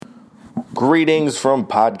Greetings from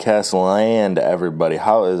podcast land, everybody.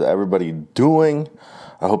 How is everybody doing?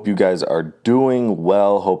 I hope you guys are doing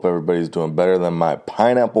well. Hope everybody's doing better than my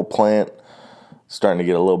pineapple plant. Starting to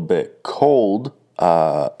get a little bit cold,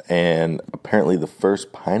 and apparently the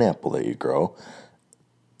first pineapple that you grow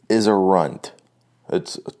is a runt.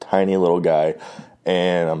 It's a tiny little guy,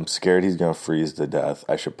 and I'm scared he's going to freeze to death.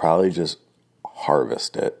 I should probably just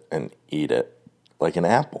harvest it and eat it like an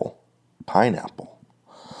apple, pineapple.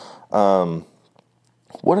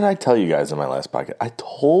 What did I tell you guys in my last podcast? I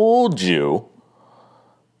told you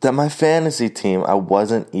that my fantasy team, I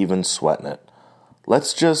wasn't even sweating it.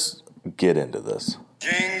 Let's just get into this.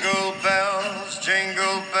 Jingle bells,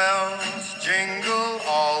 jingle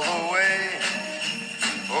all the way.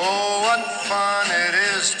 Oh, what fun it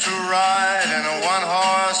is to ride in a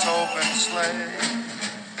one-horse open sleigh.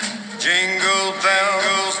 Jingle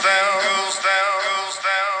bells, bells, bells, bells,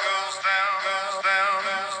 bells,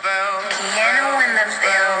 bells, bells. Piano in the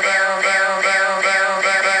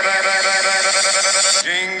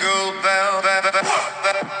Jingle bell,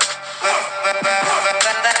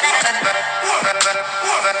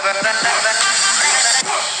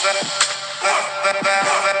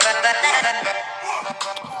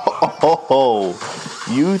 Oh,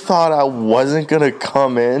 you thought I wasn't going to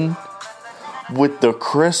come in with the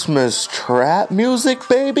Christmas trap music,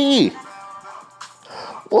 baby?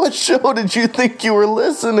 What show did you think you were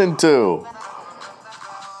listening to?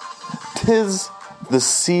 'Tis the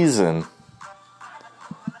season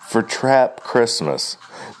for Trap Christmas.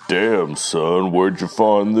 Damn, son, where'd you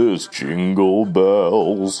find this? Jingle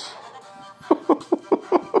bells.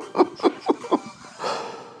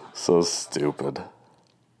 So stupid.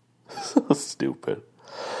 So stupid.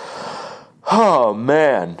 Oh,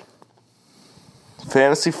 man.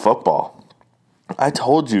 Fantasy football. I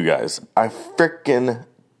told you guys. I frickin'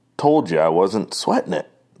 told you I wasn't sweating it.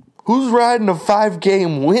 Who's riding a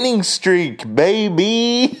 5-game winning streak,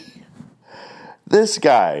 baby? This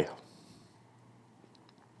guy.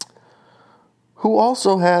 Who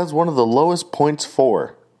also has one of the lowest points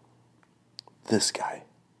for. This guy.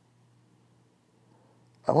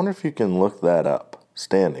 I wonder if you can look that up.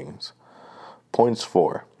 Standings. Points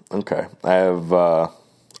for. Okay. I have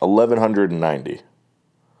 1,190.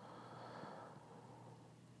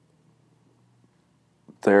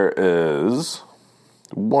 There is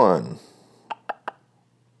 1,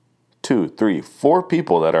 2, 3, 4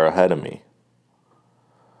 people that are ahead of me.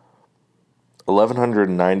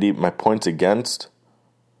 1,190. My points against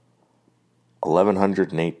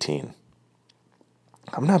 1,118.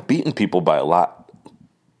 I'm not beating people by a lot,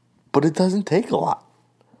 but it doesn't take a lot.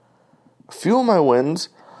 A few of my wins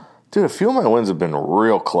have been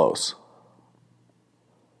real close.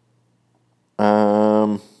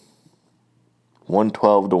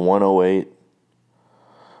 112 to 108,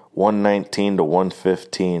 119 to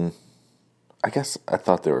 115. I guess I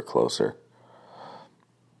thought they were closer.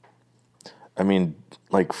 I mean,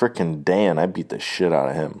 like frickin' Dan, I beat the shit out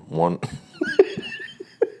of him.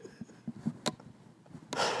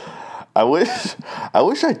 I wish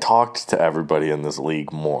I talked to everybody in this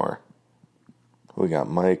league more. We got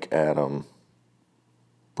Mike, Adam,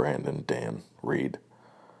 Brandon, Dan, Reed,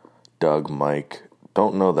 Doug, Mike.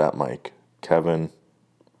 Don't know that Mike. Kevin,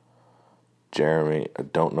 Jeremy. I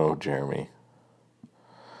don't know Jeremy.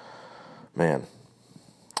 Man.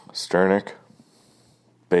 Sternick.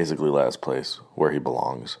 Basically last place, where he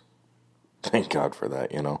belongs. Thank God for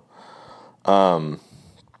that, you know.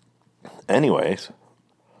 Anyways.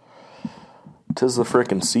 'Tis the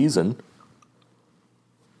frickin' season.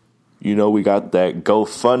 You know we got that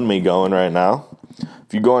GoFundMe going right now.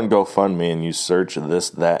 If you go on GoFundMe and you search this,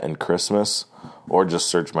 that, and Christmas, or just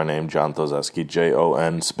search my name, John Thozeski,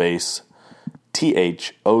 Jon space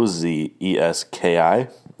THOZESKI,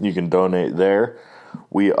 you can donate there.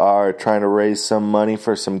 We are trying to raise some money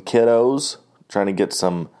for some kiddos, trying to get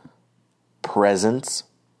some presents,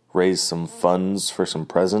 raise some funds for some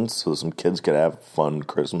presents so some kids could have a fun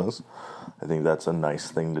Christmas. I think that's a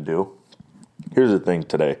nice thing to do. Here's the thing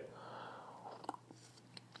today.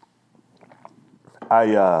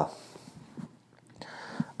 I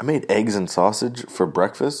made eggs and sausage for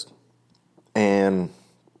breakfast, and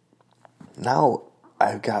now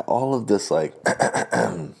I've got all of this like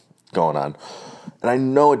going on. And I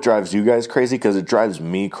know it drives you guys crazy because it drives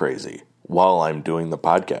me crazy while I'm doing the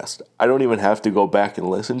podcast. I don't even have to go back and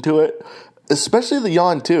listen to it, especially the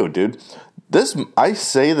yawn too, dude. I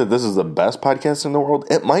say that this is the best podcast in the world.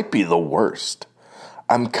 It might be the worst.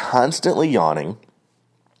 I'm constantly yawning.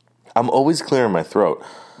 I'm always clearing my throat.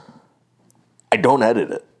 I don't edit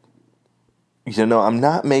it. You know, I'm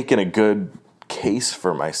not making a good case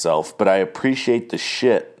for myself, but I appreciate the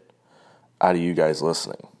shit out of you guys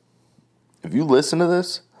listening. If you listen to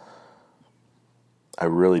this, I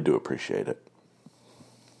really do appreciate it.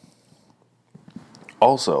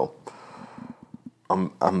 Also,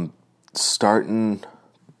 I'm starting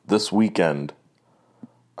this weekend.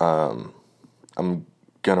 I'm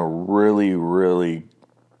gonna really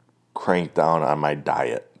crank down on my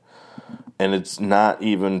diet. And it's not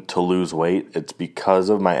even to lose weight. It's because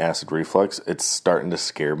of my acid reflux. It's starting to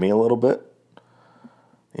scare me a little bit.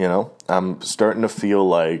 You know, I'm starting to feel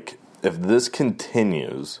like if this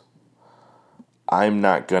continues, I'm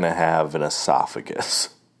not going to have an esophagus.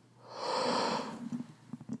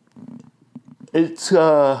 It's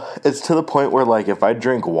to the point where, like, if I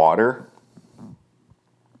drink water,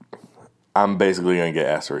 I'm basically going to get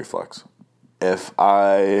acid reflux. If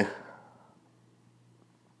I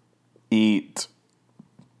eat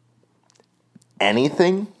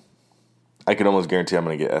anything, I can almost guarantee I'm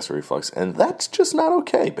going to get acid reflux. And that's just not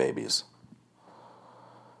okay, babies.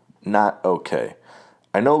 Not okay.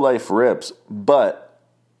 I know life rips, but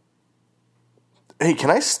hey, can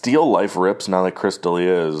I steal life rips now that Chris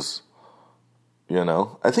D'Elia is, you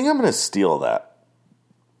know? I think I'm going to steal that.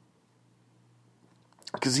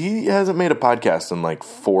 Because he hasn't made a podcast in like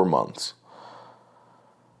 4 months.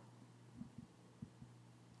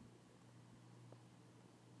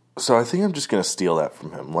 So I think I'm just going to steal that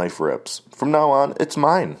from him. Life rips. From now on, it's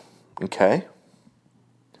mine. Okay?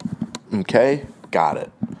 Okay? Got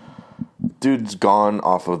it. Dude's gone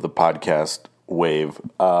off of the podcast wave.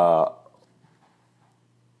 You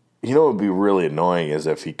know what would be really annoying is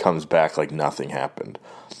if he comes back like nothing happened.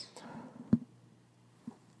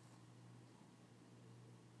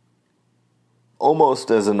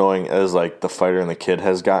 Almost as annoying as like the Fighter and the Kid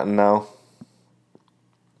has gotten now.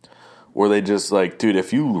 Where they just like, dude,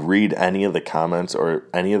 if you read any of the comments or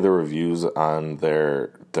any of the reviews on their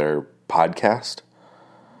podcast,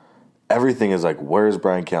 everything is like, where's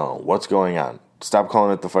Brian Callen? What's going on? Stop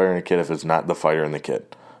calling it the Fighter and the Kid if it's not the Fighter and the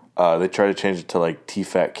Kid. They try to change it to like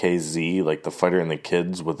TFATKZ, like the Fighter and the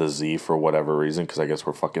Kids with a Z for whatever reason, because I guess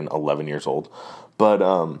we're fucking 11 years old.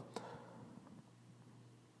 But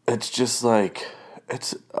it's just like,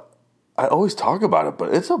 I always talk about it,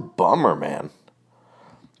 but it's a bummer, man.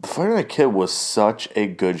 The Fighter and the Kid was such a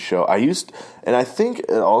good show. And I think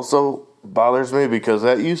it also bothers me because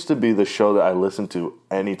that used to be the show that I listened to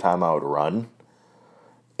anytime I would run.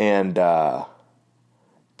 And,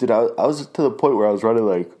 dude, I was to the point where I was running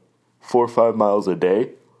like 4 or 5 miles a day.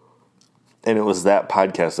 And it was that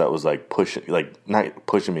podcast that was like not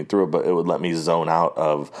pushing me through it, but it would let me zone out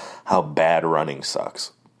of how bad running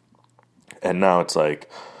sucks. And now it's like,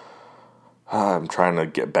 I'm trying to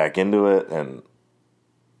get back into it, and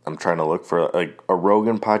I'm trying to look for like a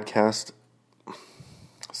Rogan podcast.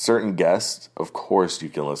 Certain guests, of course, you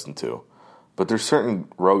can listen to. But there's certain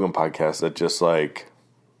Rogan podcasts that just like,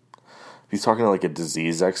 if he's talking to like a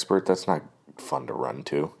disease expert, that's not fun to run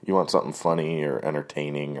to. You want something funny or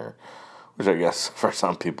entertaining, or which I guess for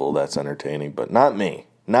some people that's entertaining, but not me.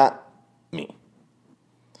 Not me.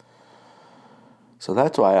 So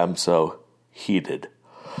that's why I'm so heated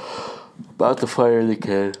about the Fighter and the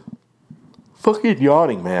Kid. Fucking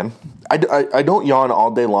yawning, man. I don't yawn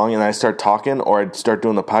all day long and I start talking, or I start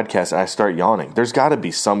doing the podcast and I start yawning. There's got to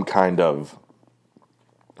be some kind of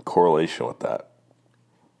correlation with that.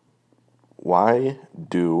 Why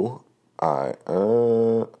do I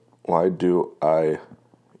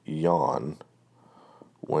yawn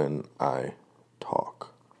when I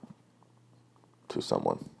talk to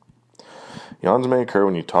someone? Yawns may occur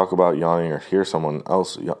when you talk about yawning or hear someone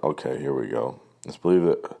else. Okay, here we go. Let's believe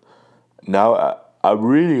it. Now I'm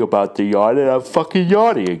reading about the yawn and I'm fucking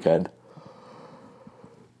yawning again.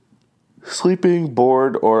 Sleeping,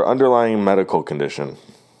 bored, or underlying medical condition.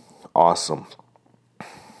 Awesome.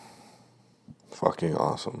 Fucking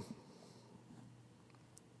awesome.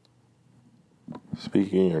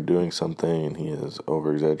 Speaking or doing something and he is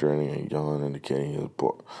over-exaggerating and yawn indicating he is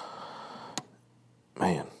bored.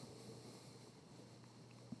 Man.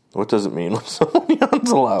 What does it mean when someone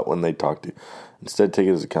yawns a lot when they talk to you? Instead, take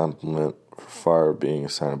it as a compliment for far being a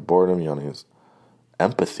sign of boredom. Yawning is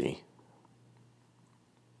empathy.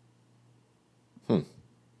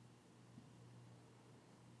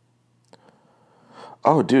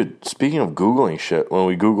 Oh, dude, speaking of Googling shit, when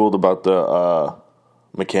we Googled about the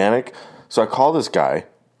mechanic, so I called this guy.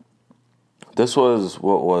 This was,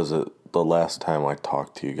 what was it, the last time I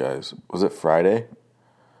talked to you guys? Was it Friday?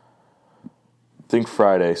 I think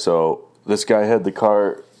Friday. So this guy had the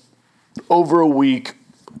car over a week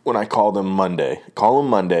when I called him Monday. Call him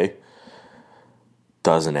Monday,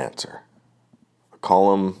 doesn't answer.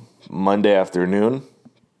 Call him Monday afternoon,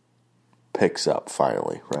 picks up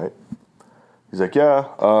finally, right? He's like, yeah,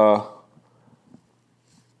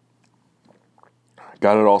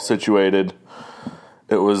 got it all situated.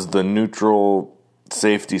 It was the neutral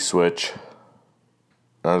safety switch.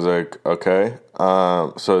 I was like, okay.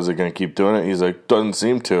 So is it going to keep doing it? He's like, doesn't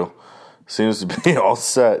seem to. Seems to be all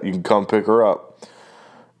set. You can come pick her up.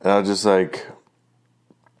 And I was just like,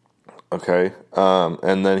 okay.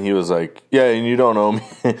 And then he was like, yeah, and you don't owe me.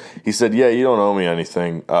 He said, yeah, you don't owe me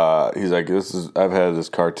anything. He's like, I've had this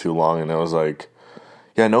car too long. And I was like,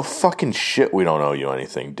 yeah, no fucking shit, we don't owe you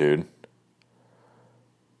anything, dude.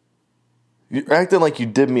 You're acting like you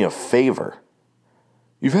did me a favor.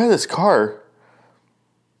 You've had this car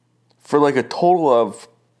for like a total of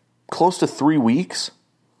close to 3 weeks.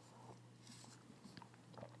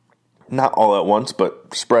 Not all at once,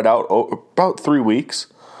 but spread out about 3 weeks.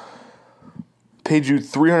 Paid you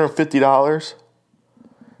 $350.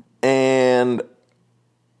 And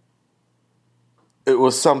it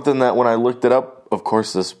was something that when I looked it up, of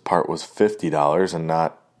course this part was $50 and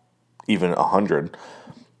not even $100.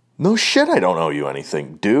 No shit, I don't owe you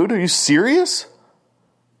anything. Dude, are you serious?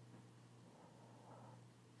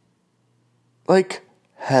 Like,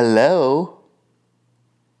 hello?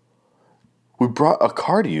 We brought a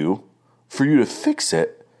car to you for you to fix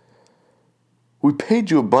it. We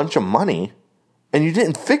paid you a bunch of money, and you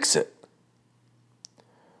didn't fix it.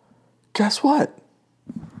 Guess what?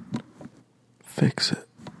 Fix it.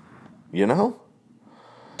 You know?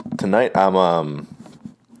 Tonight I'm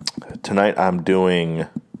doing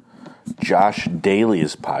Josh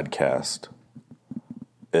Daly's podcast.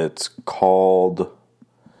 It's called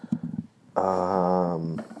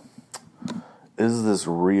Is This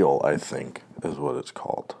Real, I think, is what it's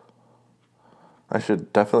called. I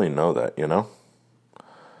should definitely know that, you know?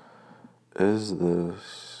 Is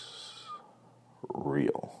this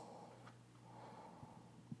real?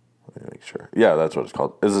 Let me make sure. Yeah, that's what it's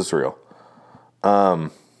called. Is This Real? Yeah,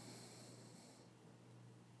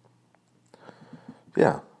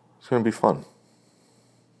 it's going to be fun.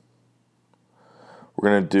 We're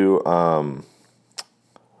going to do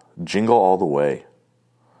Jingle All the Way,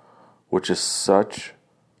 which is such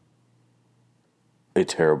a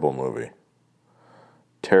terrible movie.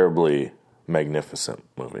 Terribly magnificent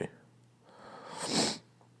movie.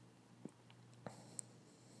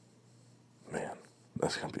 Man,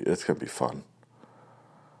 it's gonna be fun.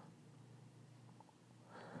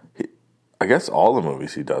 I guess all the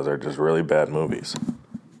movies he does are just really bad movies.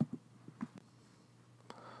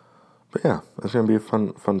 But yeah, it's gonna be a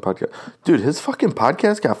fun podcast. Dude, his fucking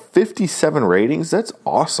podcast got 57 ratings. That's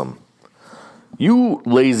awesome. You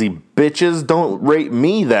lazy bitches don't rate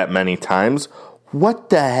me that many times. What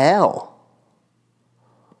the hell?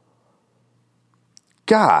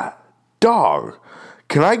 God, dog.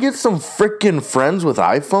 Can I get some freaking friends with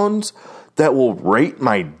iPhones that will rate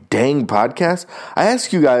my dang podcast? I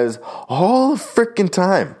ask you guys all the freaking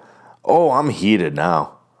time. Oh, I'm heated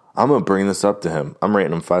now. I'm going to bring this up to him. I'm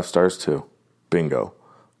rating him 5 stars too. Bingo.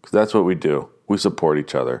 Because that's what we do. We support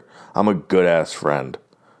each other. I'm a good-ass friend.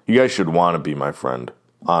 You guys should want to be my friend.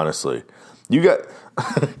 Honestly. You guys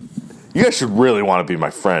should really want to be my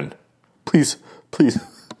friend. Please be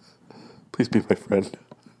my friend.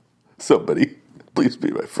 Somebody, please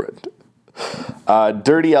be my friend.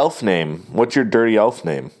 Dirty elf name. What's your dirty elf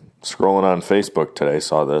name? Scrolling on Facebook today,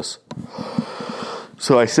 saw this.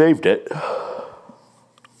 So I saved it.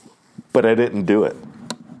 But I didn't do it.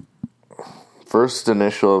 First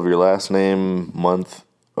initial of your last name, month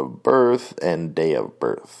of birth, and day of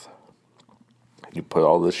birth. You put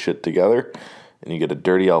all this shit together, and you get a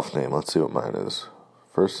dirty elf name. Let's see what mine is.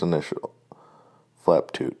 First initial.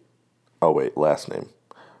 Flaptoot. Oh, wait, last name.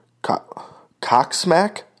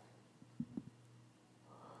 Cocksmack?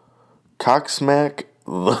 Cocksmack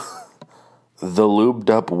the lubed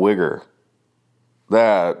up wigger.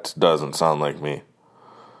 That doesn't sound like me.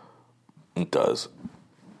 It does.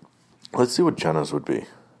 Let's see what Jenna's would be.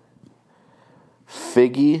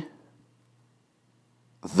 Figgy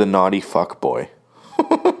the naughty fuckboy.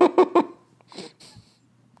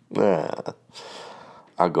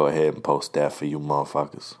 I'll go ahead and post that for you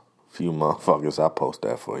motherfuckers. For you motherfuckers, I'll post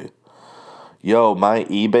that for you. Yo, my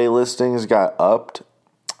eBay listings got upped.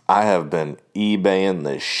 I have been eBaying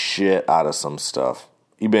the shit out of some stuff.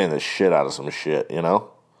 eBaying the shit out of some shit, you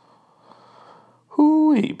know?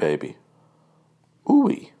 Hoo-wee, baby.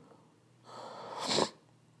 Ooh-wee.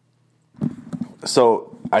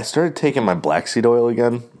 So, I started taking my black seed oil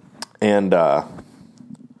again. And,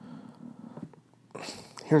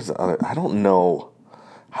 here's the other. I don't know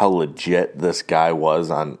how legit this guy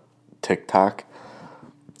was on TikTok.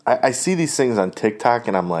 I see these things on TikTok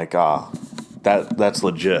and I'm like, that's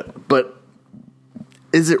legit. But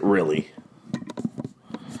is it really?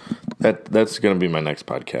 That's going to be my next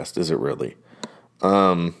podcast. Is it really?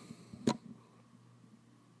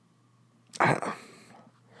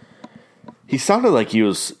 He sounded like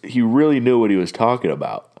he really knew what he was talking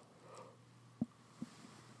about.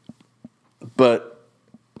 But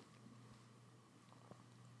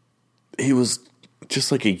he was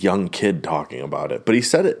just like a young kid talking about it. But he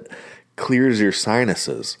said it clears your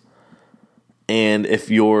sinuses. And if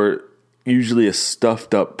you're usually a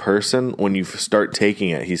stuffed up person, when you start taking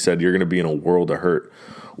it, he said you're going to be in a world of hurt.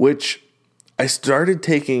 Which I started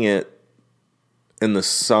taking it in the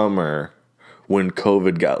summer when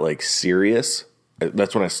COVID got like serious.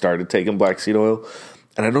 That's when I started taking black seed oil.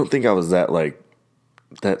 And I don't think I was that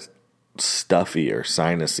stuffy or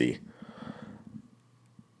sinusy.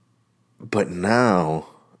 But now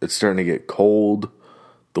it's starting to get cold.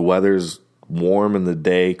 The weather's warm in the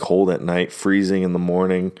day, cold at night, freezing in the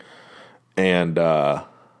morning. And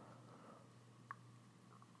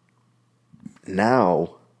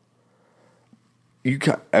now you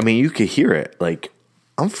could hear it. Like,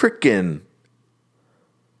 I'm freaking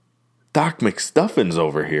Doc McStuffins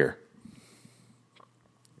over here.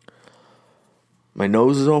 My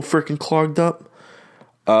nose is all freaking clogged up.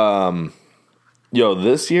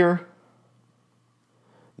 This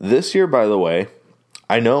year, by the way,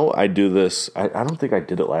 I know I do this. I don't think I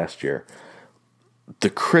did it last year. The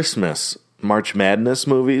Christmas March Madness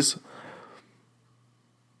movies.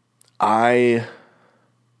 Your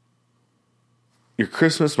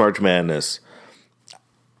Christmas March Madness.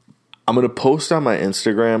 I'm going to post on my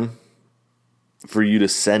Instagram for you to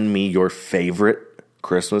send me your favorite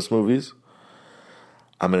Christmas movies.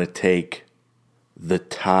 I'm going to take the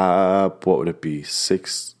top, what would it be?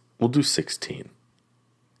 We'll do 16.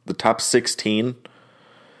 The top 16.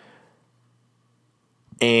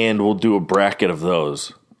 And we'll do a bracket of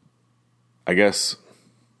those. I guess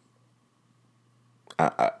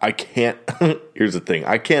I can't, here's the thing.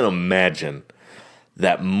 I can't imagine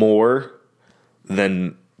that more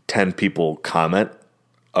than 10 people comment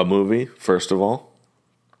a movie, first of all.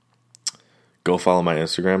 Go follow my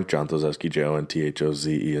Instagram, John Thozeski,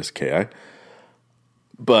 JONTHOZESKI.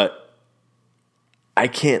 But I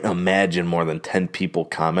can't imagine more than 10 people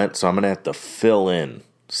comment, so I'm going to have to fill in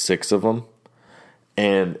 6 of them.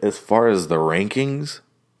 And as far as the rankings,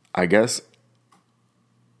 I guess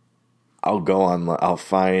I'll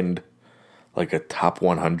find like a top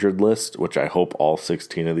 100 list, which I hope all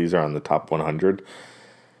 16 of these are on the top 100.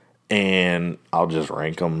 And I'll just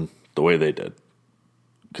rank them the way they did.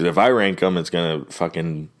 Because if I rank them, it's going to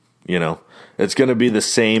fucking, it's going to be the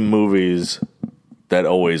same movies that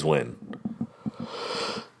always win.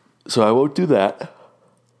 So I won't do that.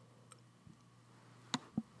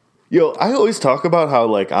 I always talk about how,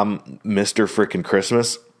 like, I'm Mr. Frickin'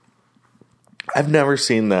 Christmas. I've never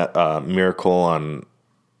seen that Miracle on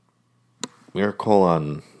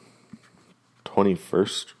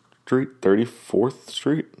 21st Street, 34th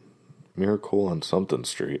Street? Miracle on something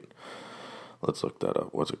street. Let's look that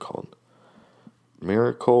up. What's it called?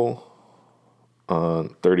 Miracle on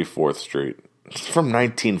 34th Street. It's from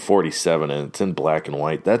 1947, and it's in black and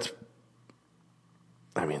white. That's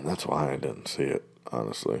why I didn't see it,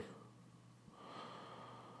 honestly.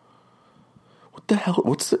 What the hell?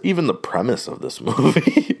 What's even the premise of this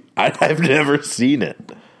movie? I've never seen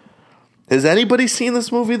it. Has anybody seen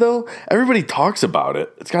this movie, though? Everybody talks about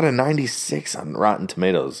it. It's got a 96 on Rotten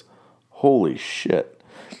Tomatoes. Holy shit.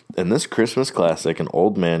 In this Christmas classic, an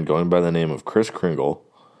old man going by the name of Kris Kringle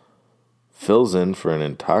fills in for an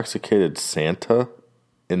intoxicated Santa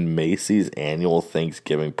in Macy's annual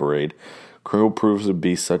Thanksgiving parade. Kringle proves to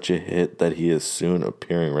be such a hit that he is soon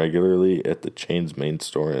appearing regularly at the chain's main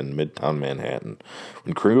store in Midtown Manhattan.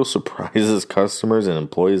 When Kringle surprises customers and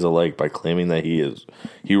employees alike by claiming that he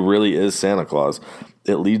really is Santa Claus,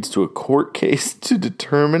 it leads to a court case to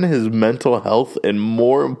determine his mental health and,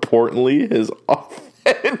 more importantly, his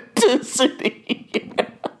authenticity.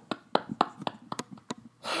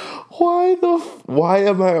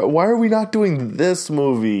 Why are we not doing this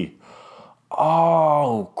movie?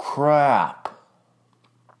 Oh, crap.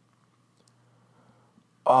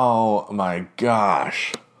 Oh, my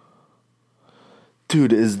gosh.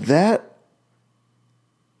 Dude, is that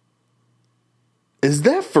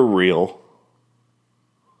for real?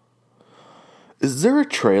 Is there a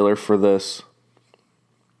trailer for this?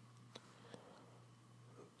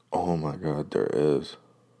 Oh my god, there is.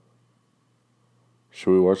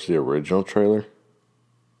 Should we watch the original trailer?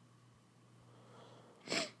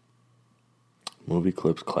 Movie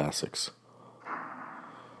Clips Classics.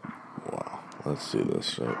 Wow, let's see this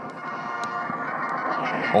shit.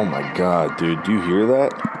 Oh my god, dude, do you hear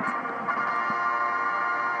that?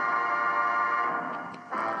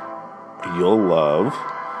 you'll love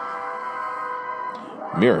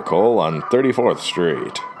Miracle on 34th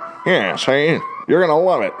Street. Yeah, see? You're gonna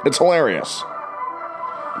love it. It's hilarious.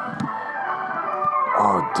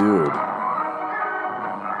 Oh, dude.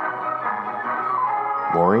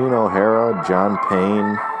 Maureen O'Hara, John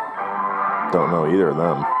Payne. Don't know either of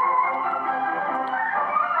them.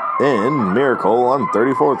 In Miracle on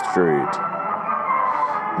 34th Street.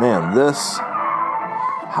 Man, this...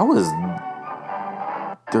 How is...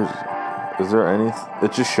 Is there any...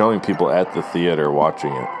 It's just showing people at the theater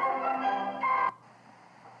watching it.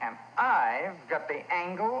 And I've got the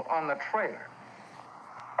angle on the trailer.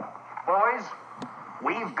 Boys,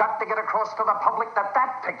 we've got to get across to the public that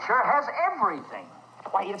that picture has everything.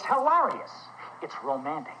 Why, it's hilarious. It's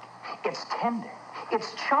romantic. It's tender.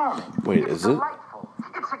 It's charming. Wait, it's is it? delightful.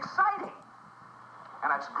 It's exciting.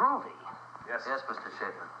 And it's groovy. Yes, Mr.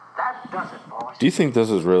 Schaefer. That does it, boys. Do you think this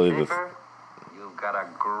is really the... Schaefer, you've got a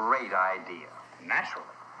great idea. Naturally.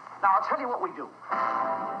 Now, I'll tell you what we do.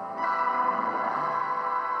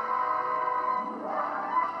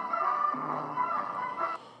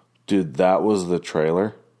 Dude, that was the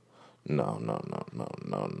trailer? No.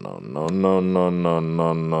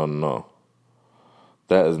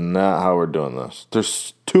 That is not how we're doing this.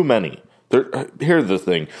 There's too many. Here's the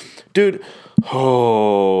thing. Dude,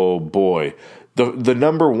 oh boy. The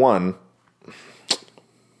number one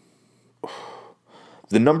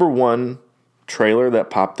trailer that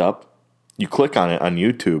popped up, you click on it on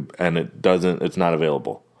YouTube and it's not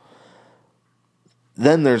available.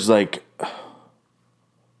 Then there's like,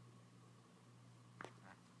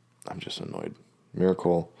 I'm just annoyed.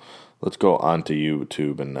 Miracle. Let's go onto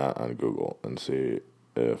YouTube and not on Google and see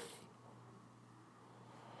if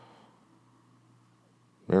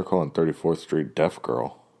Miracle on 34th Street Deaf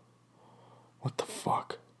Girl. What the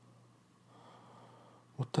fuck?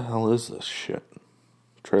 What the hell is this shit?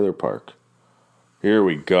 Trailer Park. Here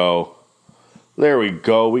we go. There we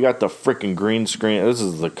go. We got the freaking green screen. This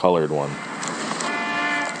is the colored one.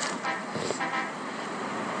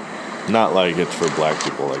 Not like it's for black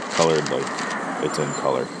people, like colored, like it's in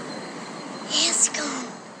color. Yes, go.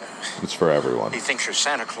 It's for everyone. He thinks you're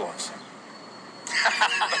Santa Claus.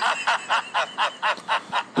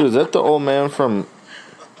 Dude, is that the old man from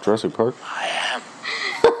Jurassic Park? I am.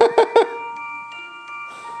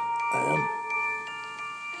 I am.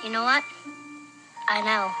 You know what? I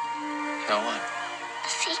know. Know what? The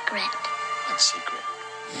secret. What secret?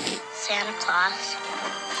 Santa Claus.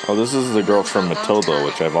 Oh, this is the girl from Matilda,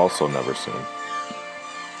 which I've also never seen.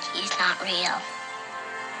 He's not real.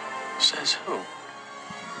 Says who?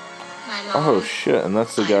 My mom. Oh, shit, and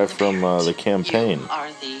that's the guy from The Campaign. You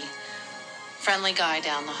are the friendly guy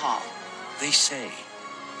down the hall. They say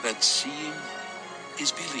that seeing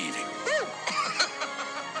is believing.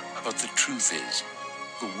 But the truth is,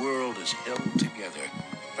 the world is held together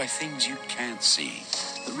by things you can't see.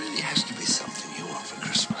 There really has to be something you want for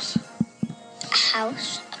Christmas. A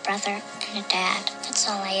house, a brother, and a dad. That's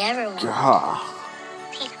all I ever want. God.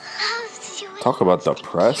 He loves you. Talk about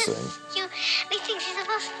depressing. You think you're the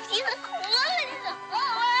most beautiful woman in the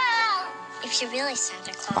whole world. If you're really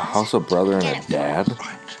Santa Claus. A house, a brother, and a dad?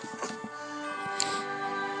 Right.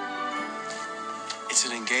 It's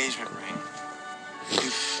an engagement ring.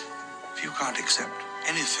 If you can't accept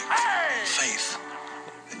anything but faith,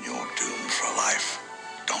 then you're doomed for a life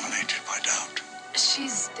dominated by doubt.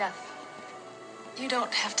 She's deaf. You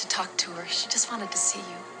don't have to talk to her. She just wanted to see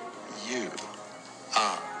you. You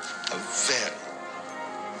are a very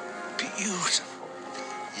beautiful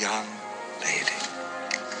young lady.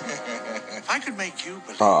 If I could make you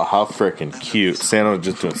believe... Oh, how freaking cute. Santa was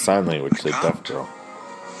just doing sign language to the deaf girl.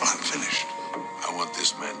 Well, I'm finished. I want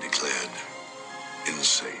this man declared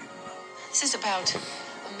insane. This is about a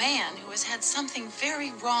man who has had something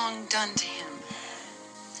very wrong done to him.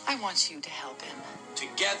 I want you to help him.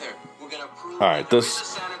 Together, we're gonna prove. All right,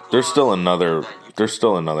 there's still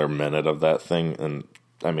another minute of that thing, and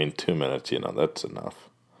I mean 2 minutes. That's enough.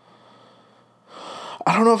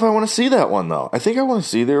 I don't know if I want to see that one though. I think I want to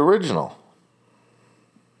see the original,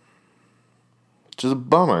 which is a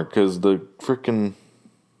bummer because the freaking.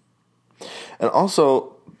 And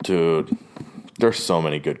also, dude, there's so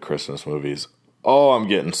many good Christmas movies. Oh, I'm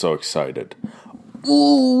getting so excited.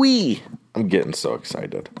 Ooh-wee! I'm getting so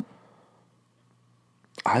excited.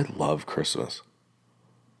 I love Christmas.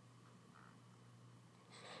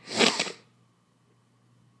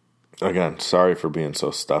 Again, sorry for being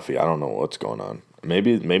so stuffy. I don't know what's going on.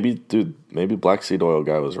 Maybe Black Seed Oil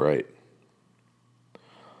guy was right.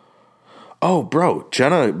 Oh, bro,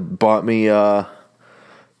 Jenna bought me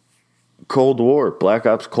Cold War, Black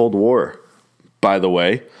Ops Cold War. By the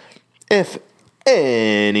way, if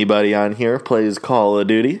anybody on here plays Call of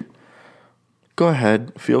Duty, go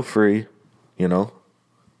ahead, feel free,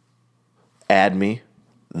 add me,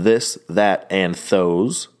 this, that, and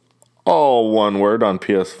those, all one word on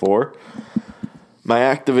PS4. My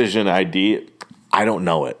Activision ID, I don't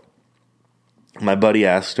know it. My buddy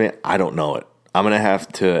asked me, I don't know it. I'm going to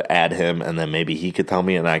have to add him, and then maybe he could tell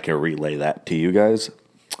me, and I can relay that to you guys.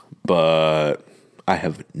 But I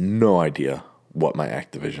have no idea what my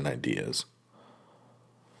Activision ID is.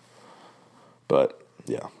 But,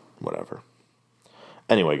 yeah, whatever.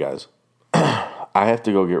 Anyway, guys, I have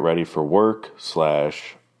to go get ready for work /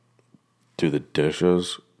 do the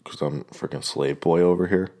dishes, because I'm a freaking slave boy over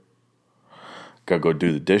here. Gotta go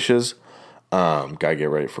do the dishes. Gotta get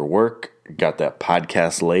ready for work. Got that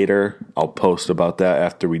podcast later. I'll post about that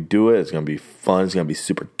after we do it. It's gonna be fun. It's gonna be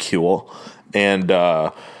super cool. And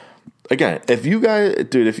again, if you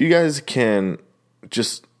guys can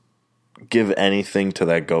just give anything to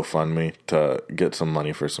that GoFundMe to get some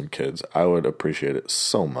money for some kids, I would appreciate it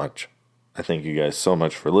so much. I thank you guys so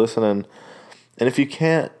much for listening. And if you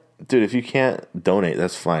can't donate,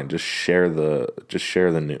 that's fine. Just share the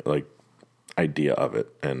new idea of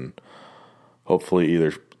it, and hopefully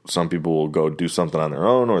either some people will go do something on their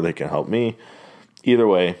own or they can help me. Either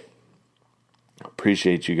way,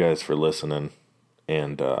 appreciate you guys for listening,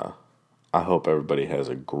 and I hope everybody has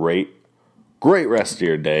a great rest of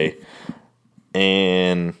your day.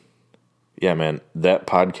 And yeah, man, that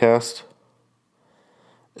podcast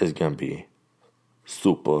is gonna be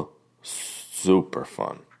super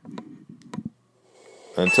fun.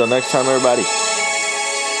 Until next time, everybody,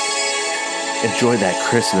 enjoy that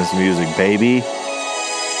Christmas music, baby.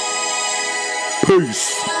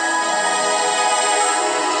 Peace.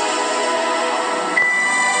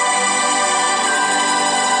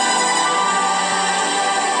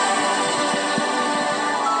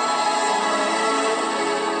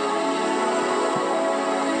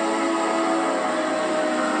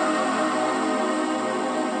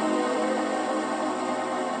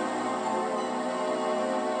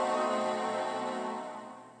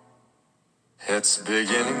 It's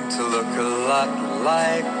beginning to look a lot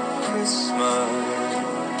like Christmas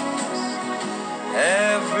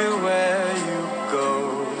everywhere you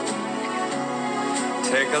go.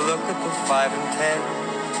 Take a look at the 5 and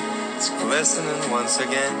 10. It's glistening once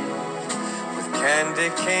again with candy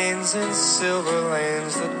canes and silver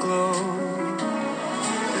lanes that glow.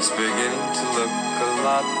 It's beginning to look a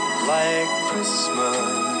lot like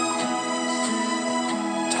Christmas.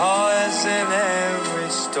 Toys in every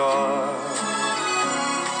store,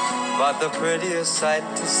 but the prettiest sight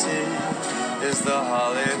to see is the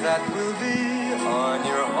holly that will be on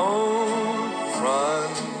your own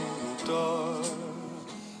front door.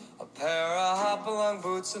 A pair of hop-along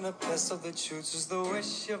boots and a pistol that shoots is the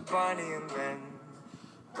wish of Barney and Ben.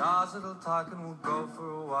 Dolls that'll talk and we'll go for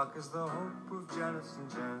a walk is the hope of Janice and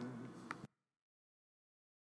Jen.